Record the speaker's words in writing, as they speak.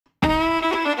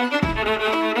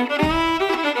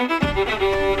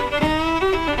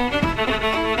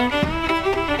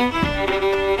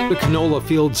The canola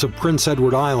fields of Prince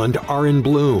Edward Island are in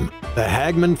bloom. The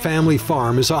Hagmann family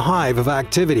farm is a hive of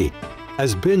activity,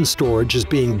 as bin storage is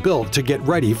being built to get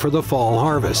ready for the fall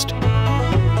harvest.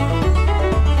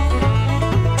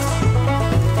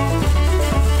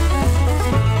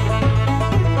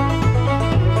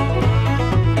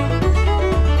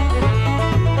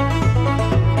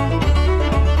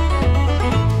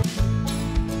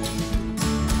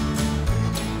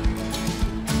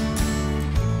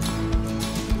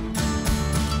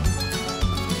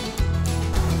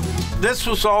 This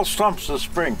was all stumps this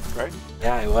spring, right?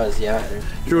 Yeah, it was, yeah.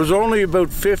 There was only about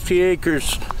 50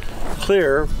 acres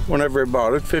clear whenever I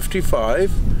bought it,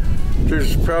 55.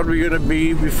 There's probably going to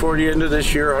be, before the end of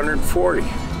this year, 140.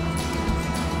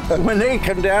 When they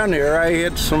come down here, I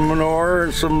had some manure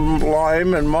and some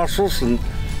lime and mussels, and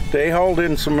they hauled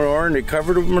in some manure and they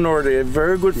covered it with manure. They had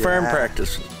very good farm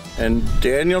practices. And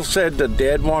Daniel said that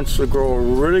Dad wants to grow a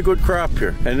really good crop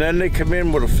here. And then they come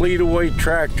in with a fleet of white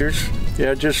tractors,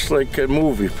 yeah, just like a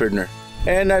movie, prisoner.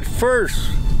 And at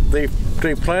first, they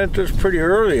planted this pretty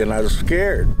early, and I was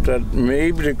scared that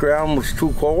maybe the ground was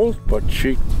too cold, but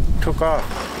she took off.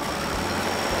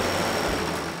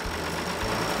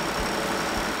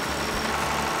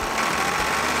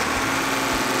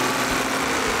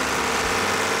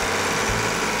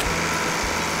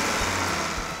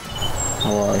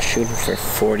 Well, I was shooting for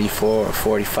 44 or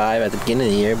 45 at the beginning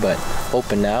of the year, but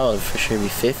hoping now it'll for sure be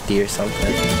 50 or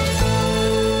something.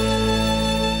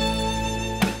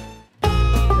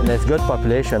 And there's good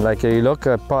population. Like you look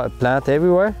at plant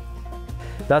everywhere.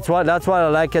 That's why I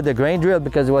like the grain drill,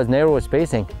 because it was narrow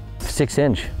spacing, 6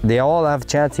 inch. They all have a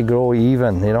chance to grow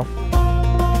even, you know.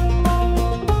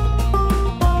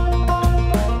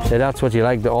 So that's what you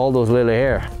like, all those little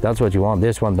hair. That's what you want.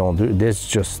 This one don't do, this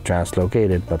just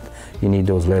translocated, but you need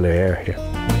those little hair here.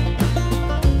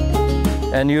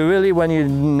 And you really, when you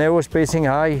narrow spacing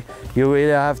high, you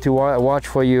really have to watch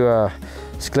for your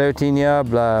sclerotinia,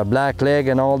 black leg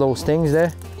and all those things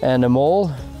there, and the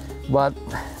mole. But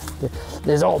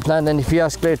there's all plant, and if you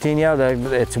have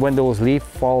sclerotinia, it's when those leaves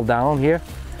fall down here,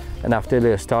 and after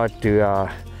they start to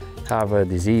have a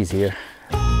disease here.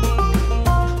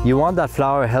 You want that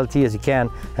flower healthy as you can,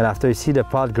 and after you see the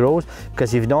pod grows,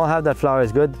 because if you don't have that flower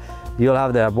as good, you'll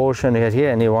have the abortion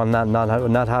here, and you will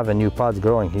not have a new pods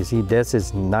growing. You see, this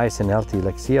is nice and healthy.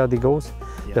 Like, see how it goes?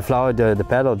 Yeah. The flower, the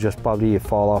petal just probably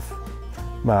fall off,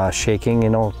 shaking, you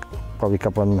know, probably a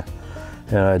couple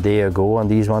a day ago, and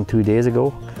these 2 days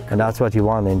ago, and that's what you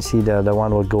want. And see the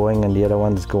one was going, and the other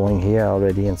one is going here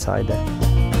already inside there.